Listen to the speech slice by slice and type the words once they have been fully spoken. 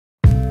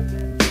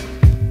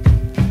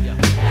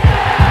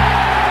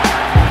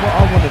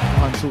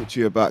talk to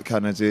you about,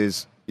 Cannons,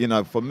 is, you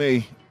know, for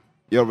me,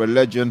 you're a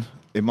legend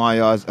in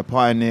my eyes, a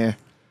pioneer,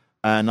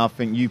 and I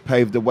think you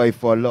paved the way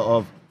for a lot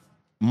of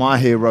my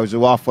heroes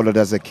who I followed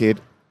as a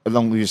kid,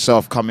 along with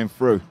yourself coming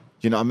through. Do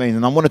you know what I mean?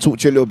 And I want to talk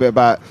to you a little bit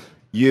about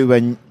you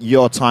and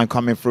your time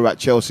coming through at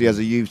Chelsea as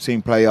a youth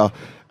team player.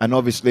 And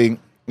obviously,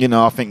 you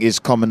know, I think it's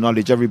common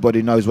knowledge.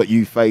 Everybody knows what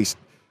you faced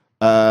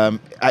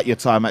at your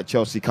time at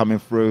Chelsea coming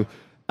through,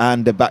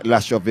 and the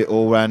backlash of it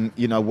all, and,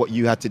 you know, what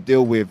you had to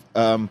deal with.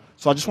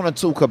 So I just want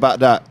to talk about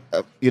that,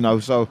 you know.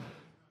 So,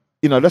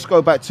 you know, let's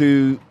go back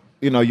to,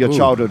 you know, your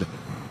childhood.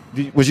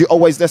 Was you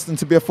always destined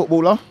to be a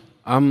footballer?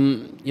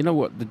 You know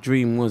what? The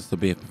dream was to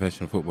be a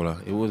professional footballer.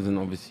 It wasn't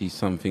obviously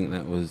something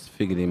that was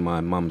figured in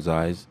my mum's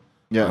eyes.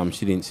 Yeah.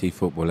 She didn't see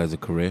football as a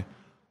career.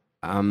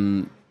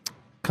 We're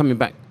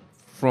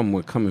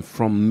coming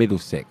from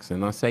Middlesex,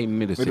 and I say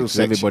Middlesex.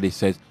 Everybody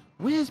says,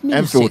 "Where's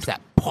Middlesex?" Enfield.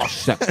 That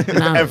posh.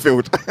 No.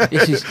 Enfield.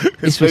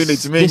 This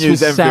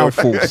was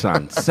Southall,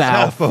 son.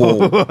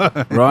 Southall,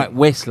 right?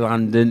 West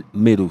London,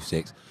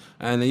 Middlesex,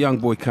 and a young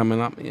boy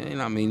coming up. You know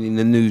what I mean? In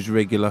the news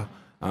regular,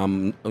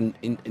 on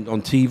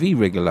TV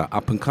regular,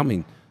 up and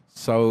coming.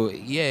 So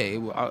yeah,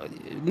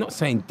 not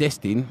saying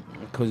destined,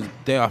 because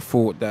there I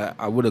thought that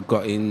I would have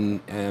got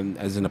in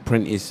as an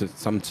apprentice at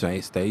some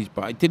stage,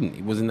 but I didn't.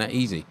 It wasn't that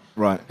easy.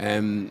 Right. A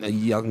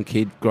young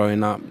kid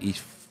growing up, he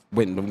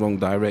went in the wrong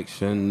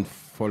direction,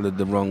 followed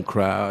the wrong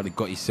crowd, he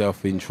got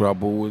himself in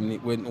trouble, and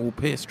it went all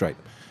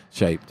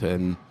pear-shaped.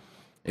 And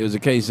it was a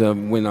case of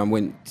when I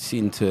went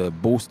into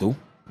Borstal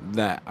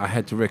that I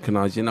had to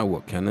recognise, you know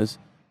what, Canners,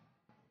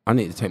 I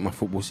need to take my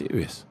football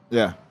serious.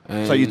 Yeah.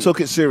 So you took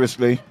it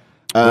seriously.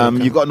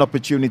 You got an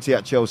opportunity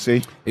at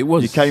Chelsea. It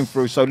was. You came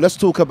through. So let's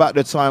talk about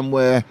the time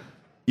where,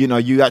 you know,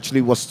 you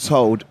actually was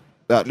told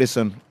that,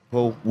 listen,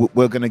 Paul,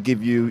 we're going to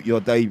give you your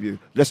debut.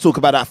 Let's talk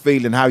about that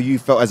feeling, how you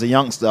felt as a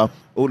youngster,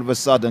 all of a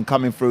sudden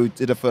coming through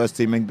to the first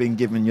team and being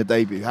given your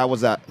debut. How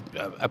was that?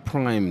 A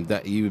prime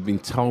that you had been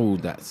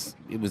told that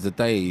it was the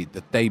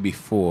day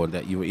before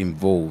that you were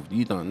involved.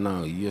 You don't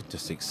know. You're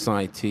just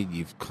excited.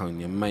 You've called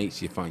your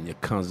mates, you find your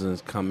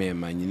cousins, come here,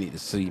 man, you need to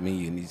see me,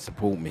 you need to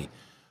support me.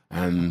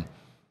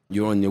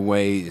 You're on your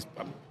way.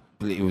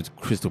 It was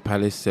Crystal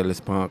Palace,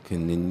 Selhurst Park,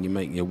 and then you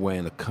make your way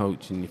in a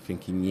coach, and you're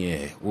thinking,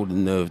 yeah, all the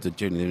nerves are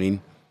adrenaline.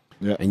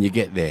 Yeah. And you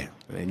get there,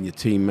 and your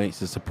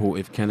teammates are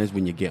supportive. Canners,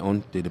 when you get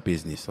on, do the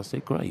business. I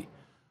said, great.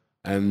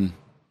 You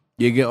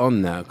get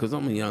on now, because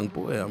I'm a young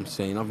boy. I'm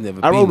saying I've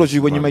never been. How old was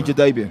you when you made your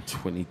debut?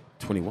 20,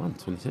 21,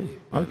 22.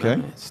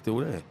 Okay. Still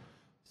there.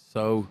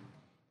 So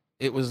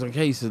it was a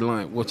case of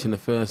like watching the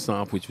first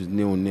half, which was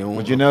 0-0.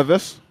 Was you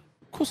nervous?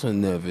 Of course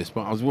I'm nervous,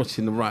 but I was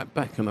watching the right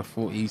back and I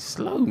thought, he's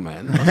slow,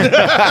 man.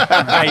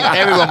 Mate,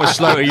 everyone was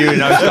slow to you in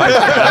those days.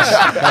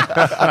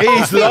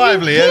 He's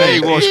lively, isn't he? He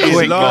was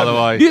quick, by the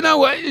way. You know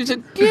what? He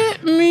said,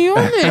 get me on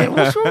it.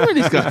 What's wrong with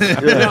this guy?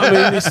 You know what I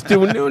mean? It's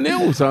still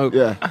 0-0. So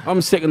yeah.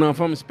 I'm second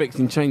half, I'm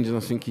expecting change, and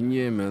I'm thinking,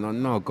 yeah, man, I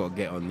know I've got to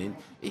get on it.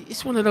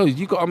 It's one of those,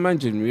 you got to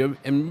imagine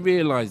and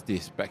realise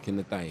this back in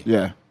the day.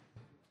 Yeah.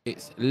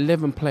 It's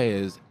 11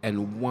 players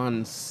and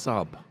 1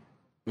 sub.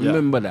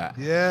 Remember that?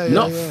 Yeah,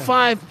 Not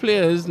 5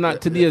 players,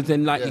 like today,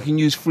 then you can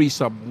use 3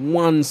 sub,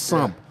 1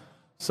 sub.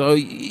 So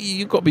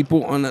you got to be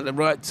brought on at the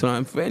right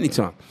time for any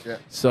time. Yeah.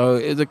 So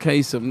it was a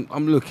case of,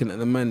 I'm looking at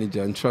the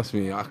manager, and trust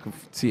me, I can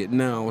see it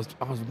now.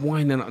 I was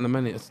winding up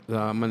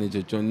the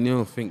manager, John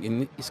Neal,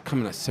 thinking, it's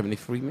coming at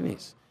 73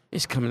 minutes.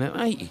 It's coming at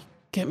 80.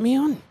 Get me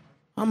on.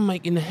 I'm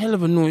making a hell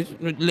of a noise,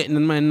 letting the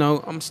man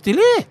know I'm still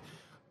here.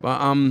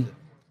 But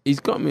he's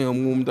got me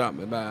on warmed up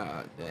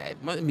about,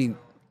 it might be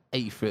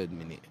 83rd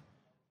minute.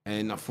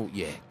 And I thought,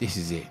 yeah, this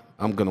is it.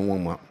 I'm going to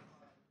warm up.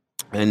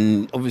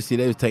 And obviously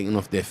they were taking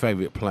off their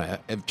favourite player,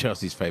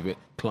 Chelsea's favourite,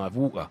 Clive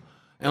Walker.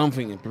 And I'm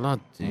thinking,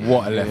 bloody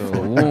what a left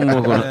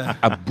foot.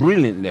 A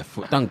brilliant left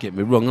foot, don't get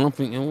me wrong. And I'm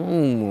thinking,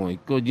 oh my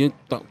God, you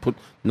don't put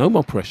no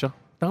more pressure.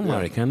 Don't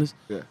worry, Canners.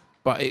 Yeah.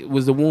 But it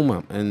was a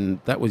warm-up,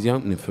 and that was the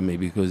opening for me,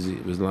 because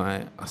it was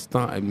like, I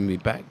started with my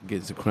back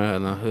against the crowd,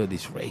 and I heard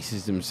this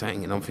racism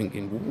saying, and I'm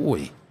thinking,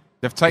 boy.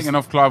 They've taken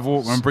off Clive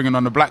Walker and bringing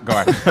on the black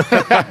guy.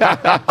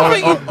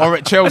 or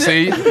at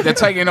Chelsea, they're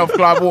taking off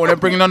Clive Walker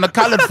and bringing on the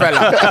coloured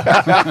fella.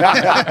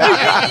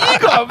 you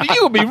got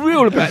to be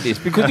real about this,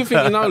 because you're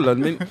thinking, hold on, I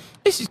mean,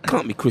 this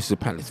can't be Crystal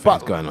Palace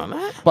fans going on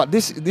that. But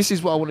this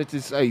is what I wanted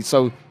to say.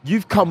 So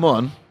you've come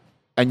on,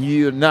 and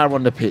you're now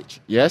on the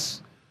pitch,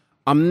 yes?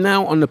 I'm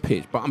now on the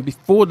pitch, but I'm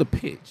before the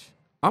pitch.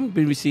 I've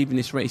been receiving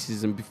this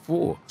racism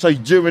before. So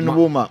during the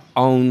warm-up?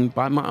 Owned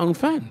by my own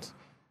fans.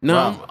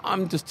 Now,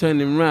 I'm just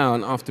turning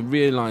around after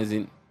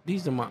realising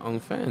these are my own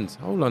fans.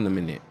 Hold on a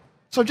minute.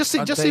 So just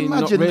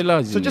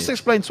imagine. So just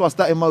explain to us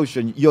that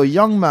emotion. You're a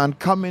young man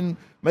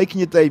making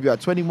your debut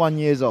at 21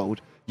 years old.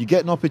 You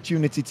get an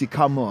opportunity to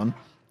come on,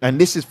 and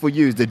this is for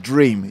you, the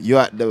dream. You're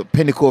at the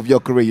pinnacle of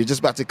your career. You're just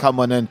about to come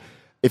on and,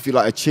 if you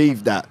like,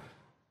 achieve that.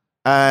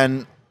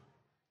 And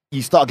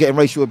you start getting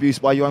racial abuse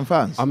by your own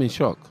fans. I'm in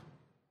shock.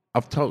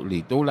 All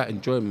that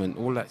enjoyment,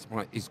 all that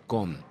is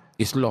gone.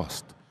 It's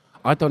lost.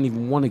 I don't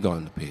even want to go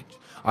on the pitch.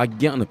 I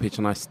get on the pitch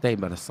and I stay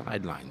by the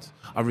sidelines.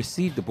 I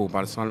receive the ball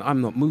by the sideline.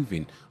 I'm not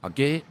moving. I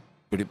get it,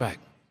 put it back.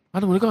 I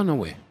don't want to go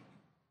nowhere.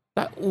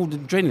 That all the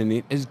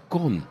adrenaline is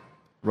gone.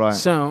 Right.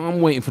 So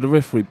I'm waiting for the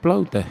referee.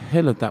 Blow the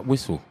hell of that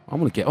whistle. I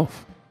want to get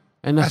off.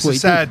 And that's what a he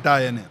sad did.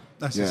 day, isn't it?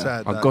 That's a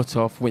sad day. I got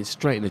off, went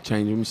straight in the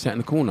changing room, sat in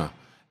the corner.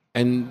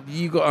 And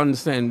you got to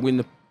understand,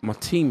 when my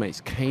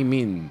teammates came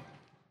in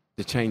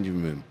the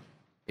changing room,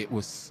 it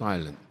was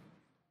silent.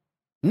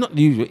 Not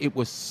usual, it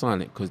was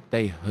silent because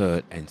they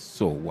heard and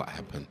saw what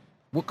happened.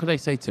 What could they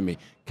say to me?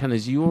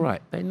 Canners, you all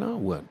right? They know I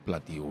weren't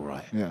bloody all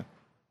right. Yeah.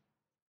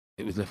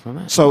 It was left on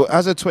that. So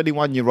as a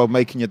 21-year-old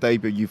making your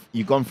debut,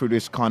 you've gone through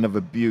this kind of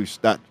abuse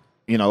that,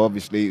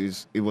 obviously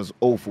it was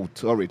awful,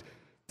 torrid.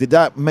 Did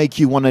that make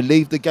you want to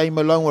leave the game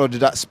alone, or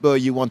did that spur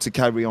you on to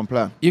carry on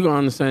playing? You got to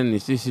understand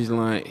this. This is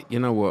like, you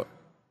know what?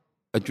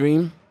 A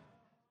dream,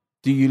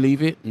 do you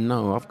leave it?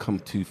 No, I've come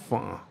too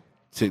far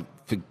to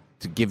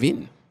give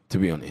in, to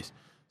be honest.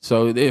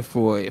 So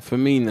therefore, for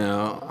me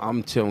now,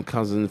 I'm telling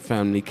cousins,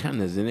 family,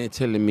 canners, and they're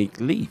telling me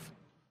leave.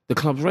 The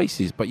club's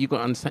racist, but you got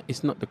to understand,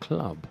 it's not the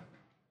club.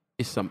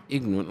 It's some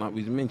ignorant, like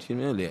we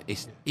mentioned earlier,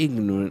 it's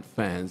ignorant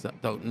fans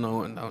that don't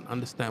know and don't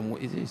understand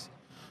what it is.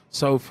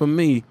 So for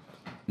me,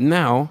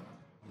 now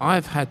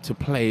I've had to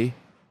play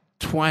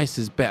twice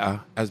as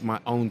better as my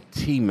own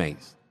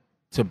teammates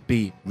to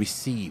be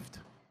received,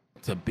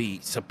 to be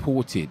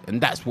supported, and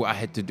that's what I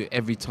had to do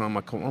every time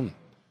I come on.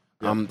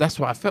 Yeah. That's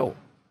what I felt.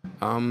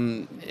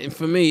 And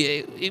for me,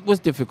 it was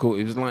difficult.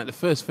 It was like the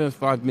first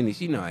 5 minutes.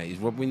 You know how it is,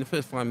 Rob. In the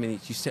first 5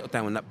 minutes, you settled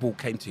down when that ball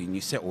came to you and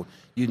you settled.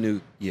 You knew,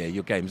 yeah,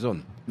 your game's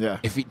on. Yeah.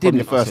 If it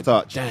didn't, from your first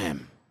touch.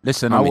 Damn.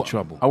 Listen, I'm in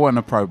trouble. I wasn't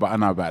a pro, but I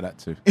know about that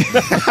too.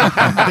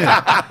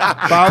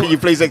 Can you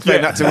please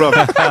explain that to Rob?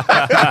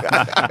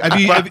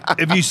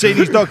 Have you seen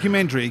his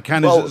documentary?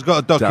 Candace has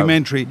got a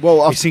documentary.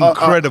 Well, it's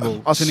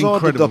incredible. I saw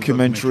the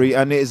documentary,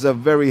 and it is a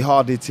very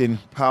hard-hitting,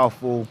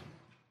 powerful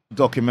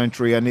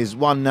documentary, and is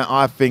one that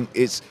I think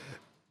it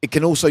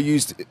can also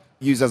use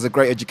as a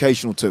great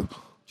educational tool. Do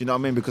you know what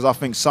I mean? Because I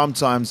think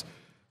sometimes,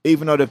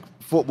 even though the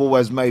football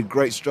has made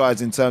great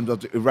strides in terms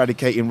of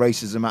eradicating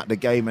racism at the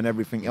game and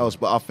everything else,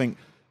 but I think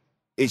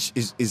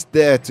it's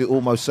there to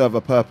almost serve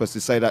a purpose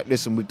to say that,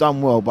 listen, we've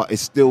done well, but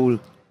it's still,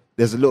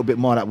 there's a little bit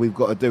more that we've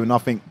got to do. And I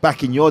think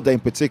back in your day in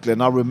particular,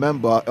 and I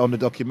remember on the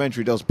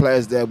documentary, there was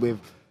players there with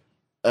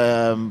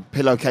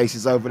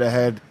pillowcases over their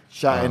head,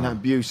 shouting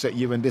abuse at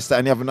you and this, that,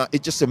 and the other.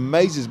 It just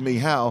amazes me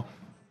how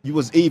you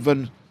was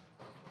even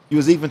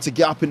to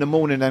get up in the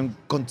morning and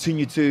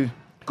continue to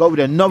go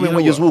there, knowing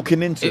what you was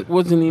walking into. It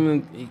wasn't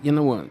even, you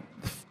know what,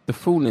 the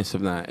fullness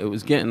of that. It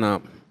was getting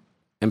up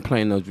and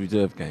playing those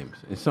reserve games.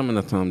 And some of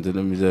the times in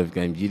the reserve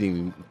games, you didn't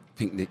even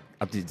think that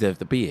I deserved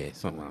to be here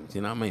sometimes,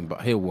 you know what I mean?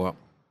 But here what?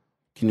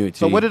 Continuity.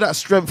 So where did that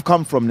strength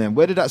come from then?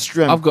 Where did that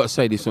strength... I've got to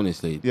say this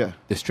honestly. Yeah.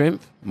 The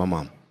strength, my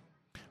mum.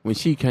 When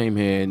she came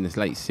here in the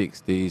late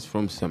 60s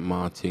from St.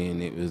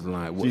 Martin, it was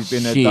like what she's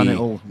been there, she done it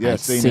all. Yeah, had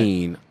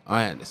seen it.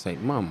 I had to say,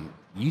 Mum,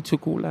 you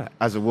took all that.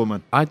 As a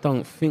woman. I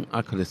don't think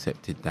I could have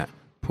accepted that.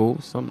 Paul,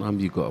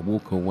 sometimes you've got to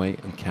walk away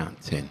and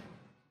count 10.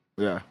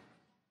 Yeah.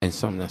 And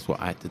that's what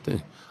I had to do.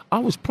 I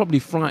was probably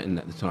frightened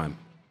at the time.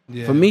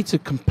 Yeah. For me to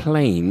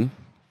complain,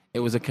 it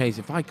was a case,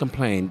 if I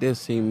complain, they'll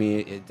see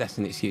me, that's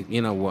an excuse.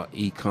 You know what,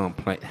 he can't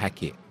play,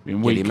 hack it. Being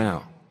Get weak. him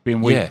out.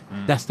 Being weak. Yeah,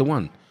 that's the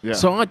one. Yeah.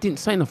 So I didn't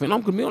say nothing.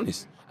 I'm going to be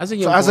honest. As a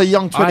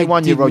young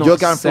 21-year-old, you're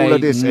going through all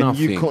of this, and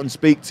nothing. you couldn't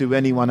speak to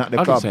anyone at the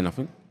I club. didn't say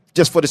nothing.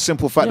 Just for the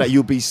simple fact that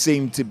you'll be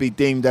seen to be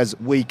deemed as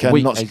weak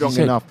and not as you strong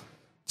said. enough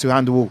to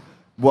handle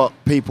what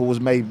people was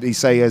maybe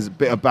say as a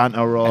bit of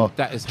banter or... And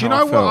that is Do you how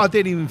know I felt. what? I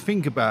didn't even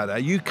think about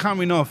that. You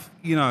coming off,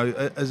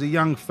 as a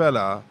young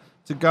fella,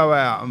 to go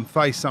out and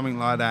face something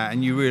like that,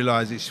 and you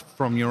realise it's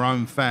from your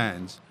own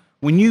fans.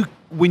 When you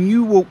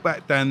walk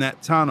back down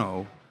that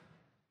tunnel,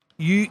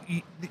 you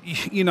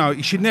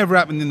it should never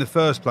happen in the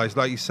first place.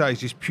 Like you say,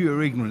 it's just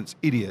pure ignorance,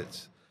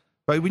 idiots.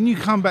 But when you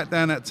come back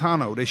down that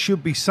tunnel, there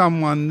should be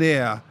someone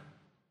there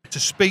to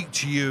speak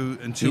to you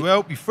and to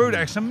help you through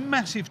that. It's a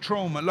massive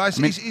trauma. Like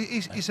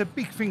it's a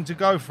big thing to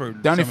go through.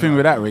 The only thing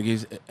with that, Rig,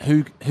 is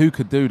who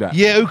could do that?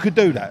 Yeah, who could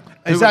do that?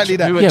 Exactly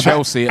that. Who at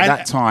Chelsea at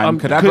that time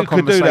could have a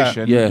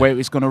conversation where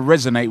it's going to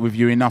resonate with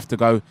you enough to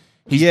go,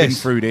 he's been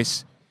through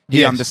this,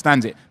 he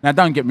understands it. Now,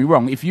 don't get me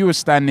wrong. If you were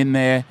standing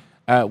there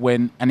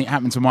and it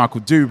happened to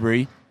Michael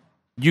Dewberry,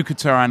 you could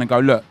turn around and go,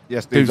 look,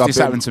 Yes, dude, I've this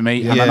been- happened to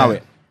me and I know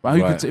it.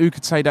 But who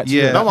could say that to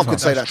you? No one could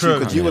say that to you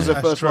because you was the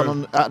That's first true.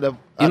 one at the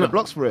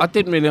blocks for it. I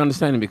didn't really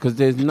understand it because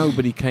there's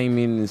nobody came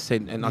in and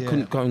said, and I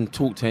couldn't go and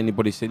talk to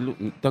anybody. Said, look,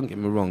 don't get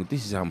me wrong,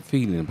 this is how I'm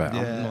feeling about it.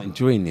 I'm not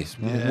enjoying this.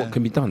 What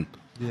can be done?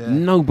 Yeah.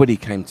 Nobody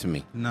came to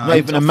me. No. Not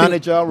even a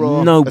manager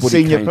or nobody a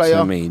senior came player?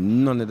 to me.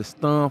 None of the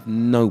staff.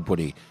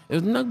 Nobody. There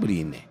was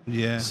nobody in there.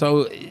 Yeah.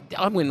 So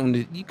I went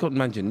on. You can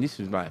imagine this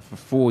was like for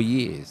 4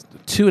 years,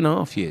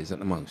 2.5 years at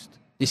the most.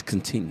 This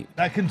continued.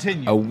 That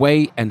continued.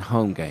 Away and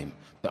home game.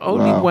 The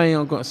only way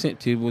I got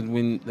accepted was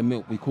when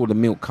we called the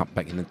Milk Cup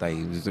back in the day.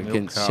 It was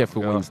against Cup,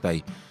 Sheffield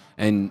Wednesday,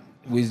 and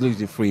we was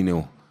losing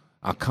 3-0.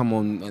 I come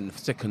on in the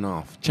second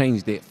half,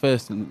 changed it.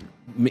 First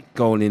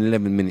goal in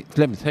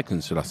 11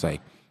 seconds, should I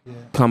say. Yeah.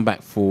 Come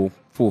back 4-3,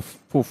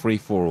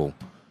 4-all.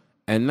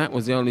 And that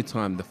was the only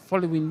time. The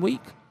following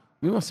week,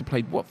 we must have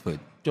played Watford.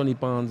 Johnny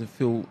Barnes and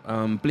Phil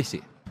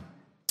Blissett.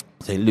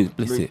 Luther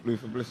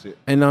Blissett.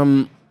 And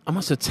I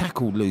must have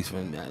tackled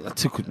Luther.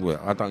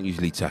 I don't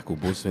usually tackle,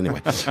 boys. So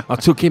anyway, I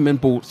took him and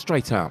ball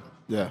straight out.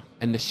 Yeah.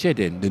 And the Shed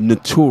the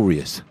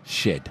notorious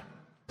Shed,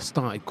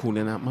 started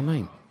calling out my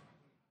name.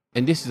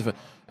 And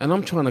and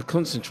I'm trying to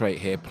concentrate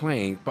here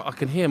playing, but I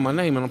can hear my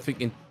name and I'm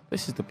thinking,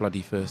 this is the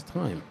bloody first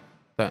time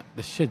that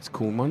the Shed's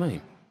called my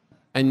name.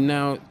 And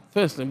now,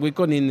 firstly, we've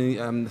gone in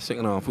the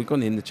second half, we've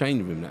gone in the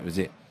changing room, that was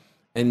it.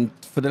 And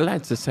for the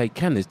lads to say,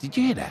 Canners, did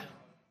you hear that?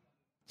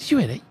 Did you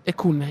hear that? They're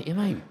calling out your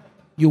name.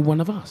 You're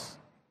one of us.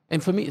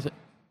 And for me, it's like,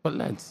 but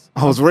lads,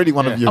 I was really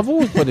one of you. I've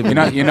always put him. You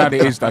know what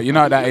it is, though. You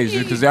know what that is,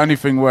 because the only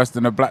thing worse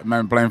than a black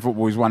man playing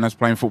football is one that's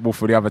playing football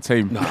for the other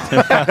team. No.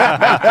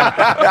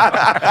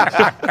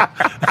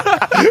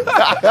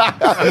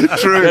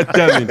 True.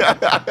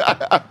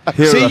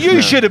 See,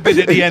 you should have been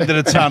at the end of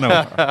the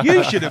tunnel.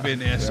 You should have been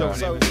there. So